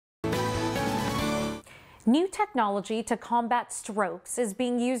New technology to combat strokes is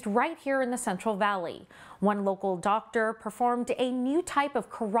being used right here in the Central Valley. One local doctor performed a new type of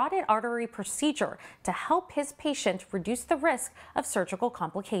carotid artery procedure to help his patient reduce the risk of surgical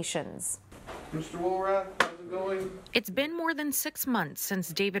complications. Mr. Woolrath, how's it going? It's been more than 6 months since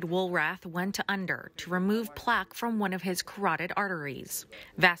David Woolrath went under to remove plaque from one of his carotid arteries.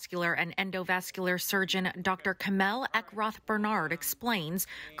 Vascular and endovascular surgeon Dr. Kamel Ekroth-Bernard explains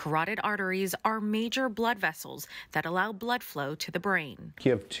carotid arteries are major blood vessels that allow blood flow to the brain.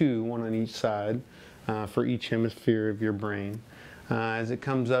 You have two, one on each side, for each hemisphere of your brain. As it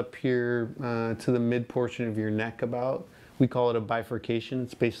comes up here to the mid portion of your neck we call it a bifurcation.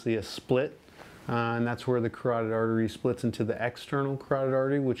 It's basically a split. And that's where the carotid artery splits into the external carotid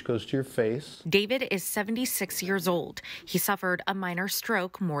artery, which goes to your face. David is 76 years old. He suffered a minor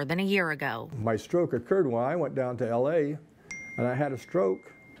stroke more than a year ago. My stroke occurred when I went down to LA and I had a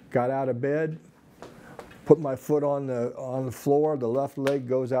stroke, got out of bed, put my foot on the floor, the left leg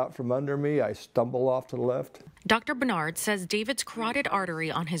goes out from under me, I stumble off to the left. Dr. Bernard says David's carotid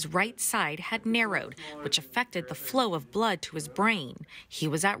artery on his right side had narrowed, which affected the flow of blood to his brain. He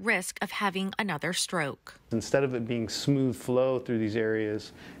was at risk of having another stroke. Instead of it being smooth flow through these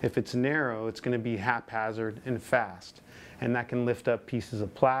areas, if it's narrow, it's going to be haphazard and fast. And that can lift up pieces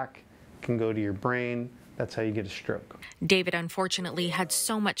of plaque, can go to your brain. That's how you get a stroke. David unfortunately had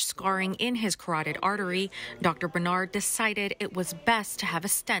so much scarring in his carotid artery, Dr. Bernard decided it was best to have a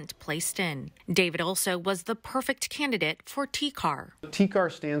stent placed in. David also was the perfect candidate for TCAR.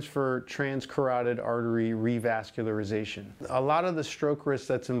 TCAR stands for transcarotid artery revascularization. A lot of the stroke risk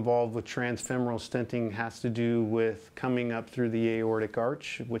that's involved with transfemoral stenting has to do with coming up through the aortic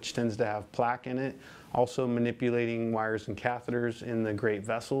arch, which tends to have plaque in it. Also manipulating wires and catheters in the great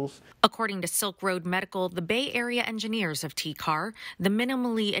vessels. According to Silk Road Medical, the Bay Area engineers of TCAR, the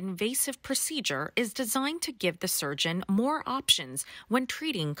minimally invasive procedure is designed to give the surgeon more options when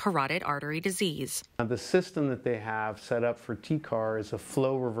treating carotid artery disease. The system that they have set up for TCAR is a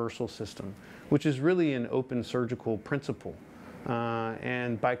flow reversal system, which is really an open surgical principle.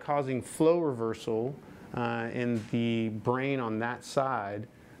 And by causing flow reversal in the brain on that side,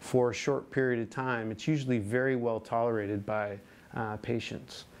 for a short period of time, it's usually very well tolerated by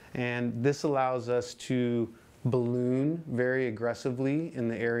patients. And this allows us to balloon very aggressively in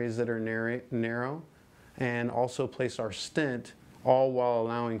the areas that are narrow and also place our stent, all while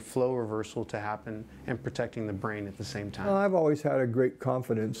allowing flow reversal to happen and protecting the brain at the same time. Well, I've always had a great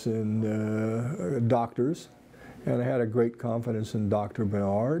confidence in doctors. And I had a great confidence in Dr.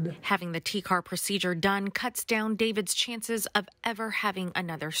 Bernard. Having the TCAR procedure done cuts down David's chances of ever having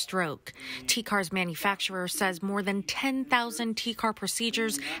another stroke. TCAR's manufacturer says more than 10,000 TCAR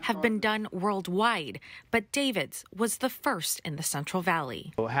procedures have been done worldwide, but David's was the first in the Central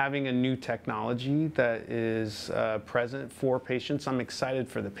Valley. Having a new technology that is present for patients, I'm excited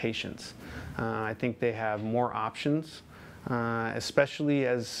for the patients. I think they have more options. Especially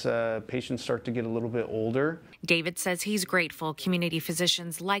as patients start to get a little bit older. David says he's grateful community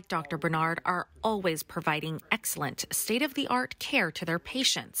physicians like Dr. Bernard are always providing excellent, state-of-the-art care to their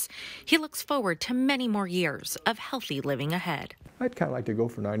patients. He looks forward to many more years of healthy living ahead. I'd kind of like to go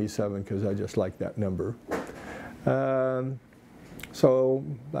for 97 because I just like that number. So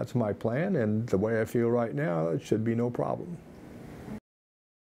that's my plan, and the way I feel right now, it should be no problem.